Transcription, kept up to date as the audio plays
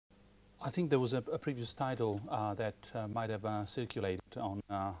I think there was a previous title that might have circulated on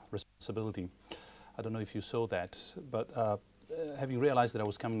responsibility. I don't know if you saw that, but having realized that I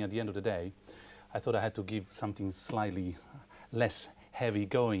was coming at the end of the day, I thought I had to give something slightly less heavy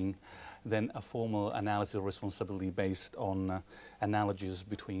going than a formal analysis of responsibility based on analogies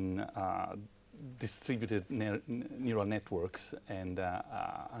between distributed neural networks and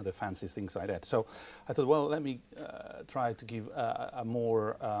other fancy things like that. So I thought, well, let me try to give a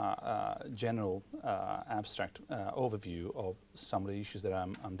more general, abstract overview of some of the issues that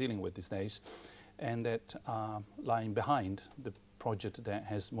I'm dealing with these days, and that are lying behind the project that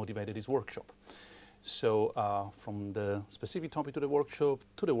has motivated this workshop. So from the specific topic to the workshop,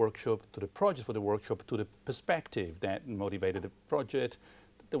 to the project for the workshop, to the perspective that motivated the project,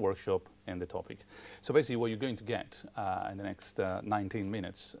 the workshop and the topic. So basically what you're going to get in the next 19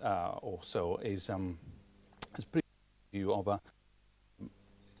 minutes or so is a preview of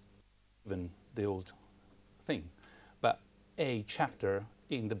even the old thing, but a chapter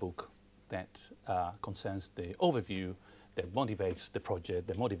in the book that concerns the overview that motivates the project,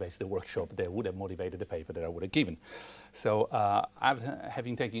 that motivates the workshop, that would have motivated the paper that I would have given. So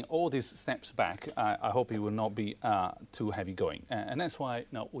having taken all these steps back, I hope it will not be too heavy going. And that's why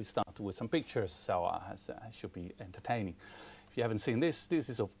we start with some pictures, so it should be entertaining. If you haven't seen this, this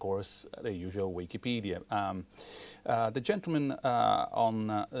is of course the usual Wikipedia. The gentleman on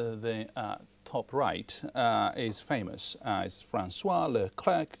the top right is famous. It's Francois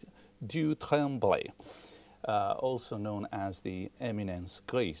Leclerc du Tremblay. Also known as the Eminence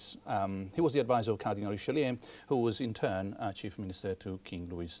Grise. He was the advisor of Cardinal Richelieu, who was in turn Chief Minister to King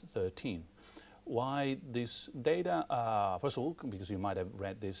Louis XIII. Why this data? First of all, because you might have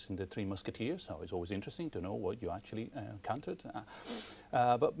read this in the Three Musketeers, so it's always interesting to know what you actually encountered.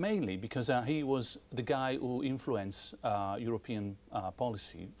 But mainly because he was the guy who influenced European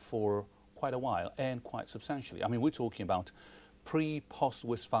policy for quite a while and quite substantially. I mean, we're talking about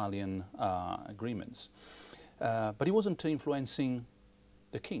pre-post-Westphalian agreements. But he wasn't influencing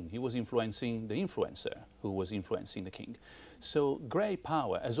the king, he was influencing the influencer who was influencing the king. So grey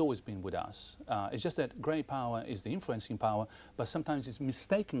power has always been with us. It's just that grey power is the influencing power, but sometimes it's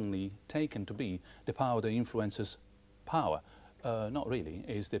mistakenly taken to be the power that influences power. Not really,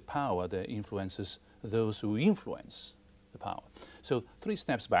 it's the power that influences those who influence the power. So 3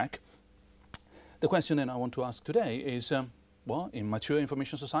 steps back. The question that I want to ask today is, well, in mature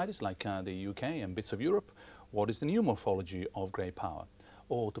information societies like the UK and bits of Europe, what is the new morphology of grey power?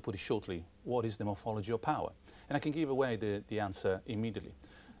 Or to put it shortly, what is the morphology of power? And I can give away the answer immediately.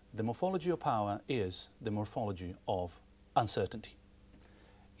 The morphology of power is the morphology of uncertainty.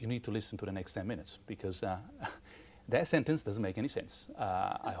 You need to listen to the next 10 minutes because that sentence doesn't make any sense,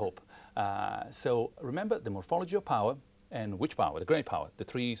 I hope. So remember the morphology of power, and which power? The grey power, the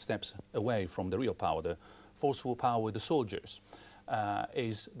 3 steps away from the real power, the forceful power with the soldiers,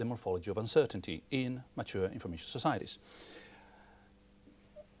 is the morphology of uncertainty in mature information societies.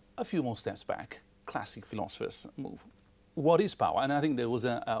 A few more steps back, classic philosophers move. What is power? And I think there was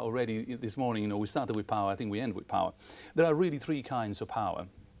already this morning, we started with power, I think we end with power. There are really 3 kinds of power,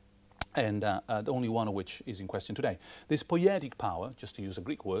 and only one of which is in question today. This poietic power, just to use a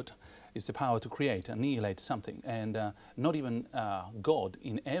Greek word, is the power to create, annihilate something. And not even God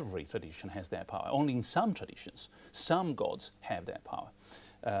in every tradition has that power. Only in some traditions, some gods have that power.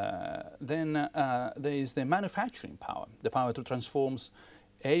 Then there is the manufacturing power, the power to transform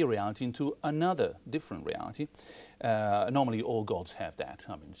a reality into another different reality. Normally all gods have that,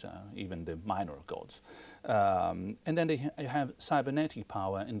 I mean, even the minor gods. And then they have cybernetic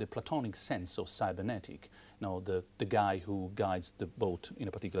power in the Platonic sense of cybernetic, the guy who guides the boat in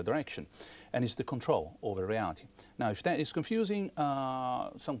a particular direction. And it's the control over reality. Now, if that is confusing,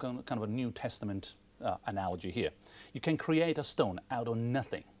 some kind of a New Testament analogy here. You can create a stone out of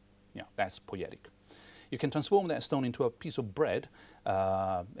nothing. Yeah, that's poietic. You can transform that stone into a piece of bread,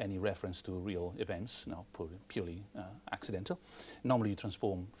 any reference to real events, purely accidental. Normally you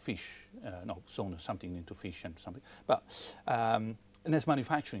transform fish, something into fish and something. But, and that's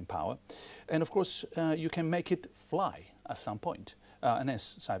manufacturing power. And of course, you can make it fly at some point, and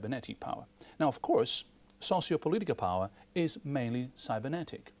that's cybernetic power. Now, of course, socio-political power is mainly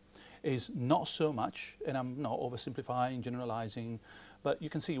cybernetic. It's not so much, and I'm not oversimplifying, generalizing, but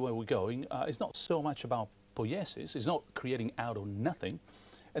you can see where we're going. It's not so much about poiesis, it's not creating out of nothing,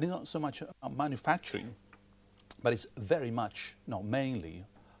 and it's not so much about manufacturing, but it's very much, mainly,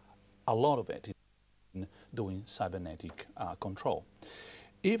 a lot of it is in doing cybernetic control.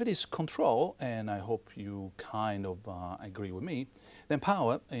 If it is control, and I hope you kind of agree with me, then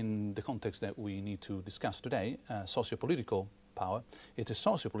power, in the context that we need to discuss today, socio-political power is the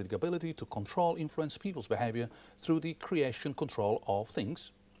socio-political ability to control, influence people's behavior through the creation, control of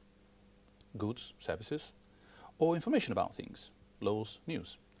things, goods, services, or information about things, laws,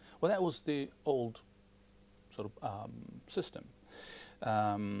 news. Well, that was the old sort of system.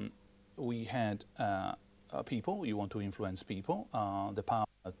 We had people, you want to influence people, the power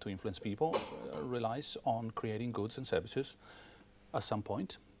to influence people relies on creating goods and services at some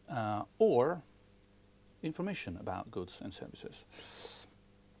point, or information about goods and services.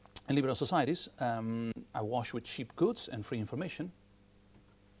 In liberal societies, awash with cheap goods and free information,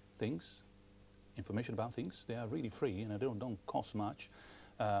 information about things, they are really free and they don't cost much.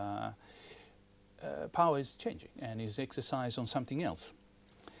 Power is changing and is exercised on something else.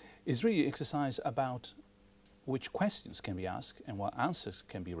 It's really exercise about which questions can be asked and what answers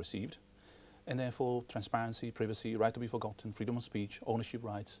can be received, and therefore transparency, privacy, right to be forgotten, freedom of speech, ownership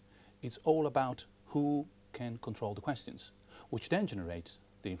rights. It's all about who can control the questions, which then generates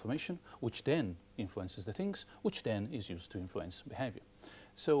the information, which then influences the things, which then is used to influence behavior.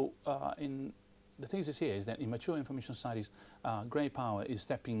 So the thesis here is that in mature information societies, great power is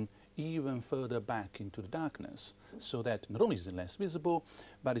stepping even further back into the darkness, so that not only is it less visible,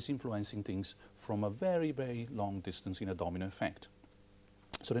 but it's influencing things from a very, very long distance in a domino effect.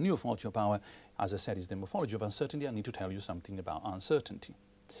 So the new morphology of power, as I said, is the morphology of uncertainty. I need to tell you something about uncertainty.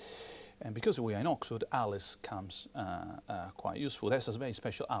 And because we are in Oxford, Alice comes quite useful. There's a very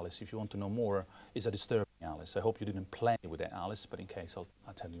special Alice. If you want to know more, it's a disturbing Alice. I hope you didn't play with that Alice, but in case I'll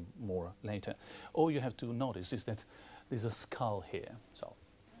tell you more later. All you have to notice is that there's a skull here. So,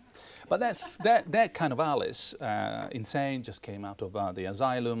 but that kind of Alice, insane, just came out of the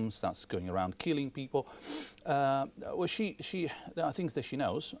asylum, starts going around killing people. Well, there are things that she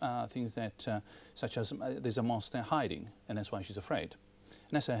knows, things that, such as there's a monster hiding, and that's why she's afraid.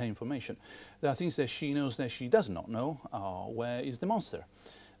 And that's her information. There are things that she knows that she does not know. Where is the monster?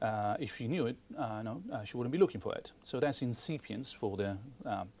 If she knew it, no, she wouldn't be looking for it. So that's incipience for the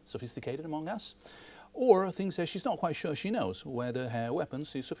sophisticated among us. Or things that she's not quite sure she knows, whether her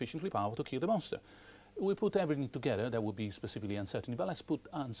weapons is sufficiently powerful to kill the monster. We put everything together, that would be specifically uncertainty, but let's put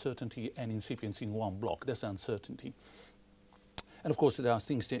uncertainty and incipience in one block. That's uncertainty. And of course, there are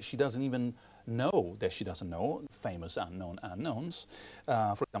things that she doesn't even know that she doesn't know, famous unknown unknowns.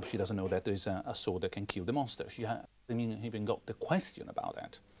 For example, she doesn't know that there is a sword that can kill the monster. She hasn't even got the question about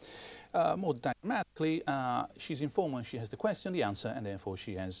that. More dynamically, she's informed when she has the question, the answer, and therefore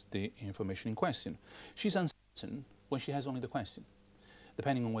she has the information in question. She's uncertain when she has only the question,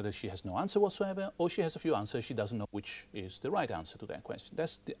 depending on whether she has no answer whatsoever or she has a few answers, she doesn't know which is the right answer to that question.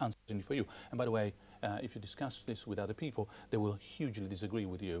 That's the uncertainty for you. And by the way, if you discuss this with other people, they will hugely disagree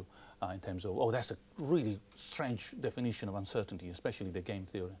with you in terms of, oh, that's a really strange definition of uncertainty, especially the game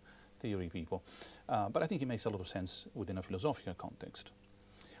theory people. But I think it makes a lot of sense within a philosophical context.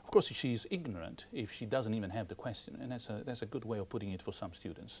 Of course, she is ignorant if she doesn't even have the question, and that's a good way of putting it for some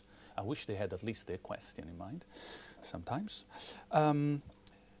students. I wish they had at least their question in mind, sometimes.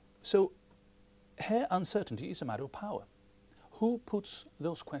 So her uncertainty is a matter of power. Who puts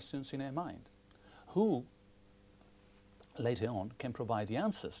those questions in her mind? Who, later on, can provide the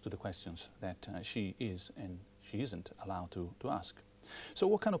answers to the questions that she is and she isn't allowed to ask? So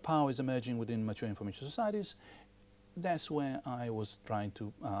what kind of power is emerging within mature information societies? That's where I was trying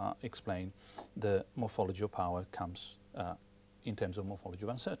to explain the morphology of power comes in terms of morphology of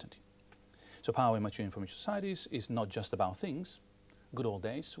uncertainty. So power in mature information societies is not just about things. Good old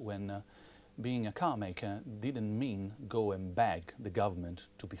days when being a car maker didn't mean go and beg the government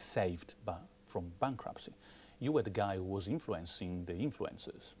to be saved from bankruptcy. You were the guy who was influencing the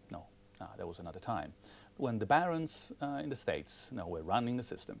influencers. No, that was another time. When the barons in the States were running the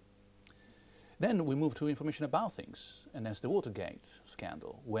system. Then we moved to information about things, and that's the Watergate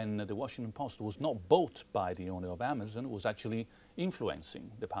scandal, when the Washington Post was not bought by the owner of Amazon, it was actually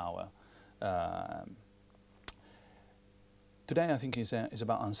influencing the power. Today I think is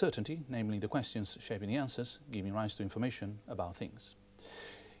about uncertainty, namely the questions shaping the answers, giving rise to information about things.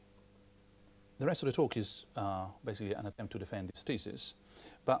 The rest of the talk is basically an attempt to defend this thesis,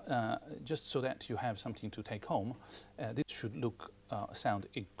 but just so that you have something to take home, this should sound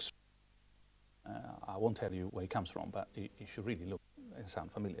extreme. I won't tell you where it comes from, but it should really look and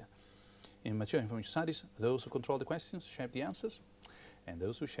sound familiar. In mature information studies, those who control the questions shape the answers, and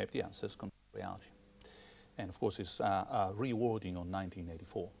those who shape the answers control reality. And of course, it's rewarding on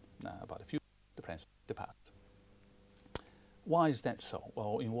 1984 about the future, the present, the past. Why is that so?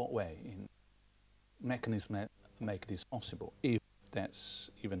 Well, in what way? In mechanisms that make this possible, if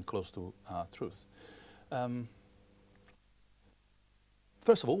that's even close to truth.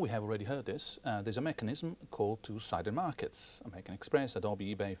 First of all, we have already heard this. There's a mechanism called two-sided markets. American Express,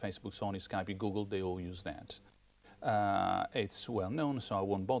 Adobe, eBay, Facebook, Sony, Skype, Google, they all use that. It's well known, so I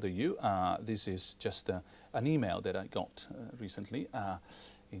won't bother you. This is just an email that I got recently.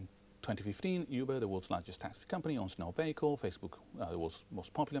 In 2015, Uber, the world's largest taxi company, owns no vehicle. Facebook, the world's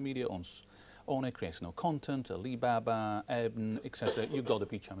most popular media, owns it, creates no content. Alibaba, Ebn, etc. You got the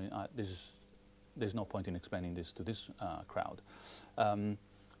picture. I mean, there's no point in explaining this to this crowd.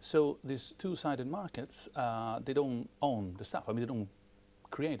 So these two-sided markets, they don't own the stuff. I mean, they don't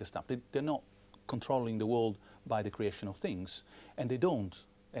create the stuff. They're not controlling the world by the creation of things. And they don't,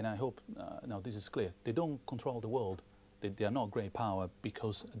 and I hope now this is clear, they don't control the world. They are not great power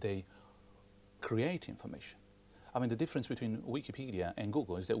because they create information. I mean, the difference between Wikipedia and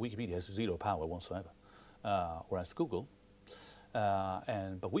Google is that Wikipedia has zero power whatsoever, whereas Google,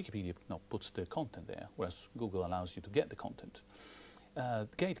 but Wikipedia puts the content there, whereas Google allows you to get the content.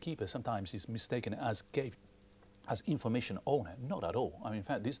 Gatekeeper sometimes is mistaken as information owner. Not at all. I mean, in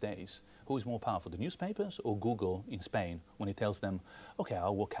fact, these days, who is more powerful, the newspapers or Google in Spain, when it tells them, okay,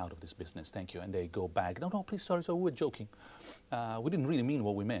 I'll walk out of this business, thank you, and they go back, no, please, sorry, we were joking. We didn't really mean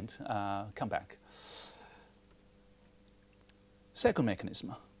what we meant, come back. Second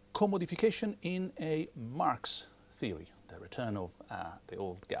mechanism, commodification in a Marx theory, the return of the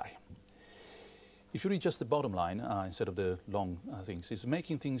old guy. If you read just the bottom line instead of the long things, it's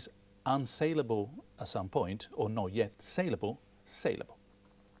making things unsaleable at some point, or not yet saleable.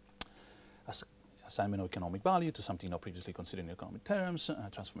 Assignment of economic value to something not previously considered in economic terms,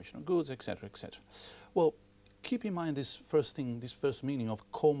 transformation of goods, etc., etc. Well, keep in mind this first thing, this first meaning of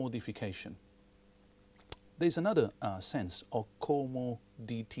commodification. There's another sense of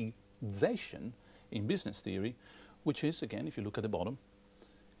commoditization in business theory, which is, again, if you look at the bottom,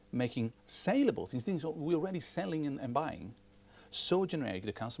 making saleable things we're already selling and buying, so generic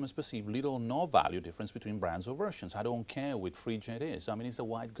the customers perceive little or no value difference between brands or versions. I don't care which fridge it is. I mean, it's a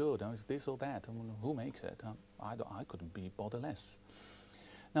white good. It's this or that. I mean, who makes it? I couldn't be bothered less.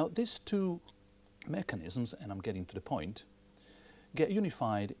 Now, these two mechanisms, and I'm getting to the point, get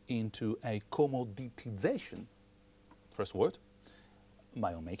unified into a commoditization, first word,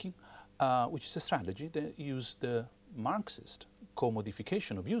 my own making, which is a strategy that uses the Marxist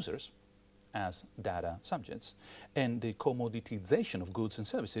commodification of users as data subjects and the commoditization of goods and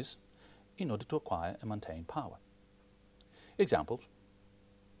services in order to acquire and maintain power. Examples: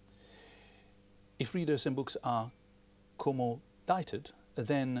 if readers and books are commodited,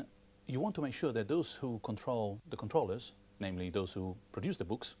 then you want to make sure that those who control the controllers, namely those who produce the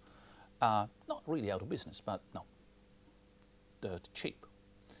books, are not really out of business, but no, they're cheap.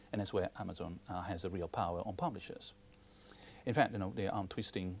 And that's where Amazon has a real power on publishers. In fact, the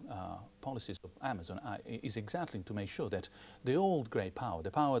arm-twisting policies of Amazon is exactly to make sure that the old great power, the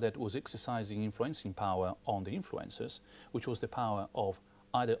power that was exercising influencing power on the influencers, which was the power of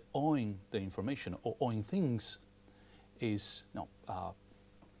either owning the information or owning things, is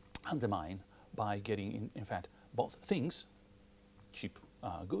undermined by getting, in fact, both things, cheap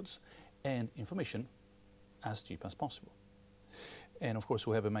goods, and information as cheap as possible. And of course,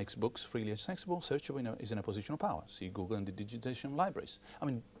 whoever makes books freely accessible, searchable, is in a position of power. See Google and the digitization libraries. I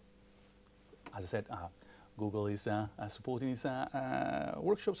mean, as I said, Google is supporting these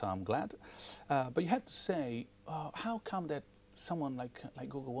workshops, so I'm glad. But you have to say, how come that someone like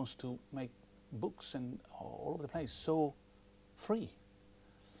Google wants to make books and all over the place so free?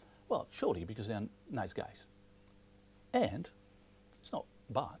 Well, surely because they're nice guys. And, it's not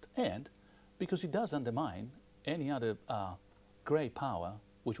but, and because it does undermine any other great power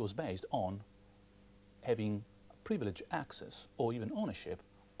which was based on having privileged access or even ownership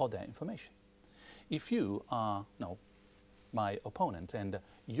of that information. If you are my opponent and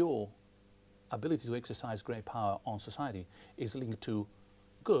your ability to exercise great power on society is linked to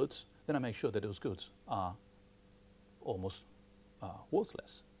goods, then I make sure that those goods are almost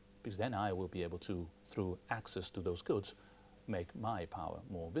worthless, because then I will be able to, through access to those goods, make my power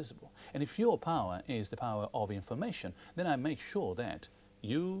more visible. And if your power is the power of information, then I make sure that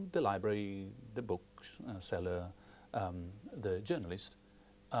you, the library, the book seller, the journalist,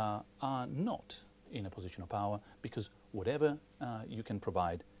 are not in a position of power, because whatever you can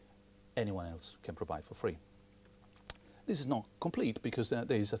provide, anyone else can provide for free. This is not complete, because there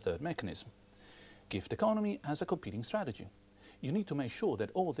is a third mechanism. Gift economy as a competing strategy. You need to make sure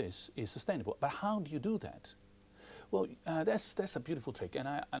that all this is sustainable. But how do you do that? Well, that's a beautiful trick, and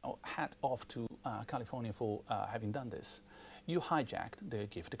I hat off to California for having done this. You hijacked the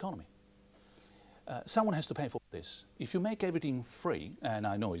gift economy. Someone has to pay for this. If you make everything free, and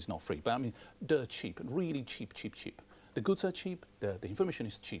I know it's not free, but I mean dirt cheap, really cheap, The goods are cheap, the information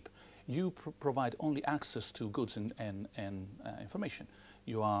is cheap. You provide only access to goods and information.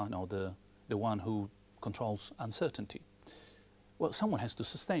 You are the one who controls uncertainty. Well, someone has to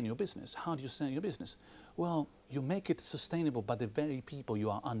sustain your business. How do you sustain your business? Well, you make it sustainable by the very people you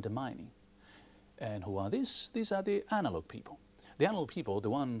are undermining. And who are these? These are the analog people. The analog people,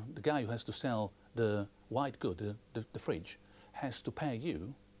 the guy who has to sell the white good, the fridge, has to pay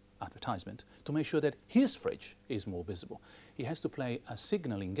you advertisement to make sure that his fridge is more visible. He has to play a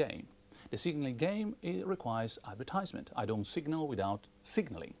signaling game. The signaling game, it requires advertisement. I don't signal without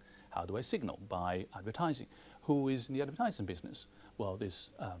signaling. How do I signal? By advertising. Who is in the advertising business? Well, this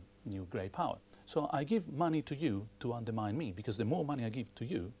new grey power. So I give money to you to undermine me, because the more money I give to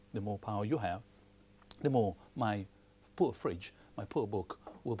you, the more power you have, the more my poor fridge, my poor book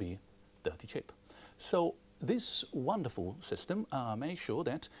will be dirty cheap. So this wonderful system makes sure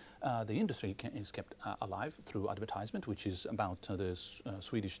that the industry is kept alive through advertisement, which is about the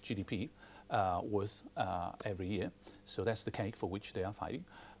Swedish GDP worth every year. So that's the cake for which they are fighting,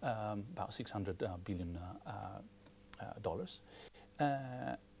 about $600 billion.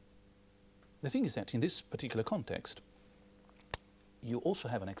 The thing is that in this particular context, you also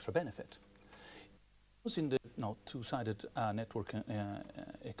have an extra benefit. Because in the two-sided network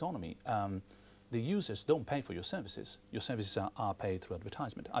economy, the users don't pay for your services. Your services are paid through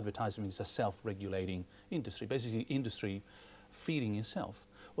advertisement. Advertisement is a self-regulating industry, basically industry feeding itself.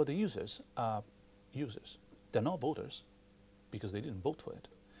 Well, the users are users. They're not voters because they didn't vote for it.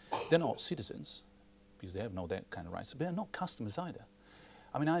 They're not citizens because they have no that kind of rights. But they're not customers either.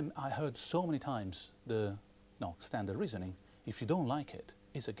 I mean, I heard so many times the standard reasoning: if you don't like it,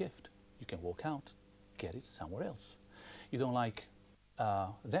 it's a gift. You can walk out, get it somewhere else. You don't like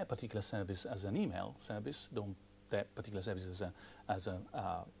that particular service as an email service, that particular service as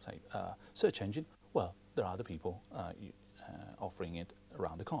a search engine. Well, there are other people offering it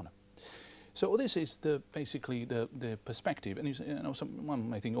around the corner. So this is basically the perspective. And someone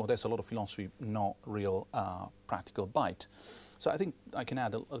may think, oh, that's a lot of philosophy, not real practical bite. So I think I can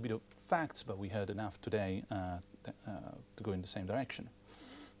add a little bit of facts, but we heard enough today to go in the same direction.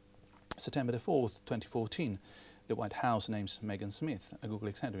 September the 4th, 2014, the White House names Megan Smith, a Google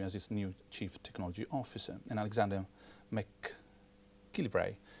executive, as its new Chief Technology Officer, and Alexander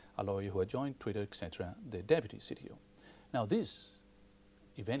McKillivray, a lawyer who had joined Twitter, etc., the Deputy CTO. Now these,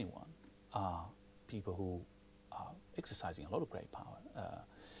 if anyone, are people who are exercising a lot of great power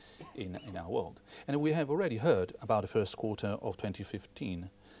in our world. And we have already heard about the first quarter of 2015.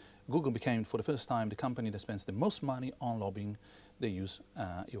 Google became, for the first time, the company that spends the most money on lobbying the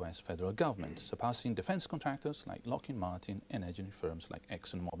US federal government, surpassing defense contractors like Lockheed Martin and energy firms like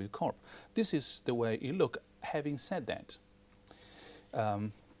ExxonMobil Corp. This is the way it looked. Having said that,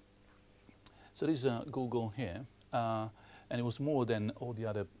 so this is Google here, and it was more than all the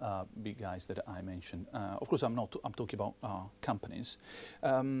other big guys that I mentioned. Of course, I'm talking about companies.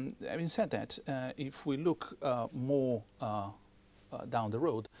 Having said that, if we look more down the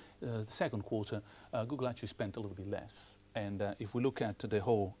road, the second quarter, Google actually spent a little bit less. And if we look at the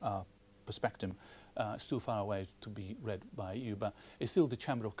whole perspective, it's too far away to be read by you, but it's still the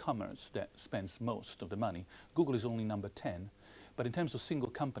Chamber of Commerce that spends most of the money. Google is only number 10, but in terms of single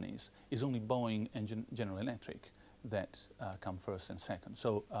companies, it's only Boeing and General Electric that come first and second.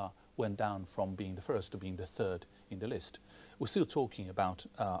 So went down from being the first to being the third in the list. We're still talking about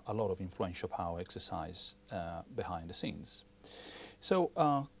a lot of influential power exercise behind the scenes. So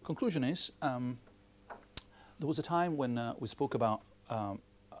conclusion is, there was a time when we spoke about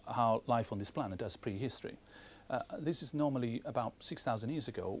how life on this planet does prehistory. This is normally about 6,000 years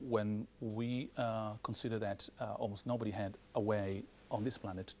ago, when we consider that almost nobody had a way on this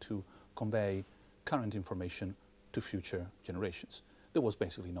planet to convey current information to future generations. There was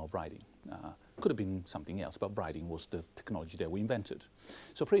basically no writing. Could have been something else, but writing was the technology that we invented.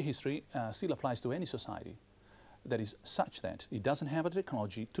 So prehistory still applies to any society that is such that it doesn't have a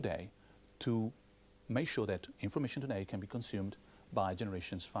technology today to make sure that information today can be consumed by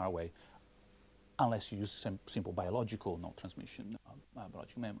generations far away, unless you use some simple biological transmission,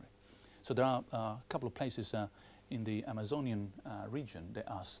 biological memory. So there are a couple of places in the Amazonian region that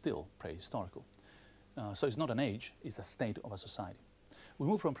are still prehistorical. So it's not an age, it's a state of a society. We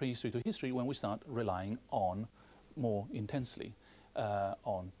move from prehistory to history when we start relying on more intensely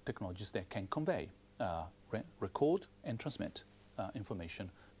on technologies that can convey, record and transmit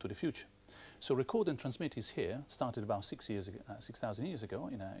information to the future. So record and transmit is here, started about 6,000 years ago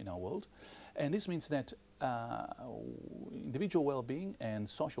in our world. And this means that individual well-being and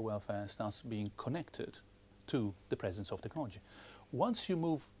social welfare starts being connected to the presence of technology. Once you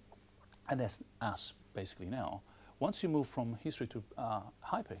move, and that's us basically now, Once you move from history to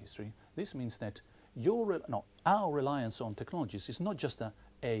hyperhistory, this means that our reliance on technologies is not just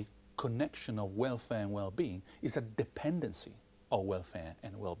a connection of welfare and well-being, it's a dependency of welfare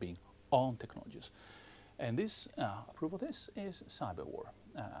and well-being on technologies. And this, proof of this is cyber war.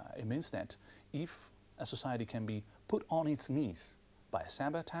 It means that if a society can be put on its knees by a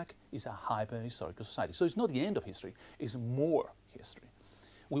cyber attack, it's a hyper-historical society. So it's not the end of history, it's more history.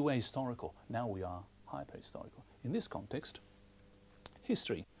 We were historical, now we are hyper-historical. In this context,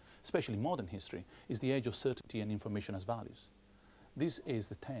 history, especially modern history, is the age of certainty and information as values. This is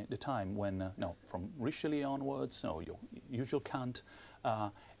the time when, from Richelieu onwards, your usual Kant,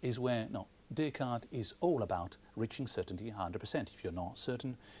 is where, Descartes is all about reaching certainty 100%. If you're not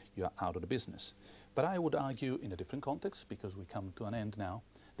certain, you're out of the business. But I would argue in a different context, because we come to an end now,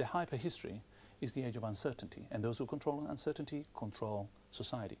 the hyperhistory is the age of uncertainty, and those who control uncertainty control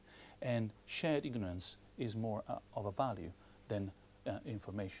society. And shared ignorance is more of a value than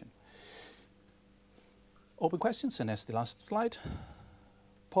information. Open questions, and that's the last slide.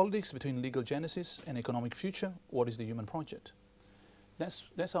 Politics between legal genesis and economic future. What is the human project?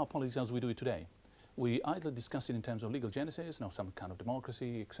 That's our politics as we do it today. We either discuss it in terms of legal genesis, some kind of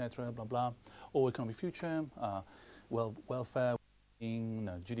democracy, etc., blah, blah, or economic future, welfare,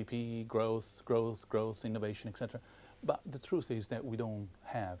 GDP, growth, innovation, etc. But the truth is that we don't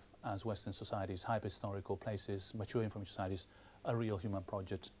have, as Western societies, hyper-historical places, mature information societies, a real human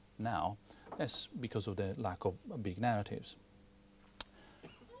project now. That's because of the lack of big narratives.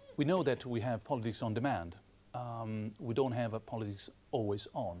 We know that we have politics on demand. We don't have a politics always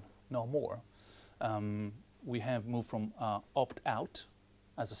on, no more. We have moved from opt-out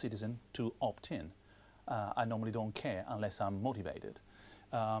as a citizen to opt-in. I normally don't care unless I'm motivated.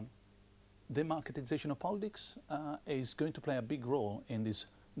 The marketization of politics is going to play a big role in this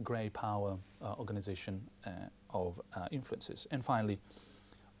grey power organization of influences. And finally,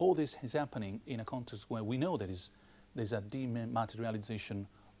 all this is happening in a context where we know that there's a dematerialization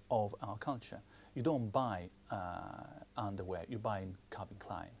of our culture. You don't buy underwear, you buy in Calvin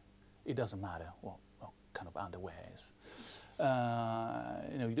Klein. It doesn't matter what kind of underwear it is.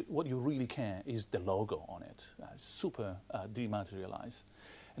 What you really care is the logo on it. Super dematerialized.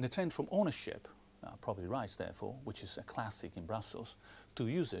 And the trend from ownership, probably rights therefore, which is a classic in Brussels, to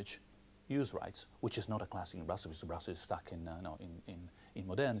use rights, which is not a classic in Brussels, because Brussels is stuck in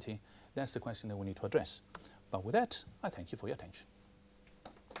modernity. That's the question that we need to address. But with that, I thank you for your attention.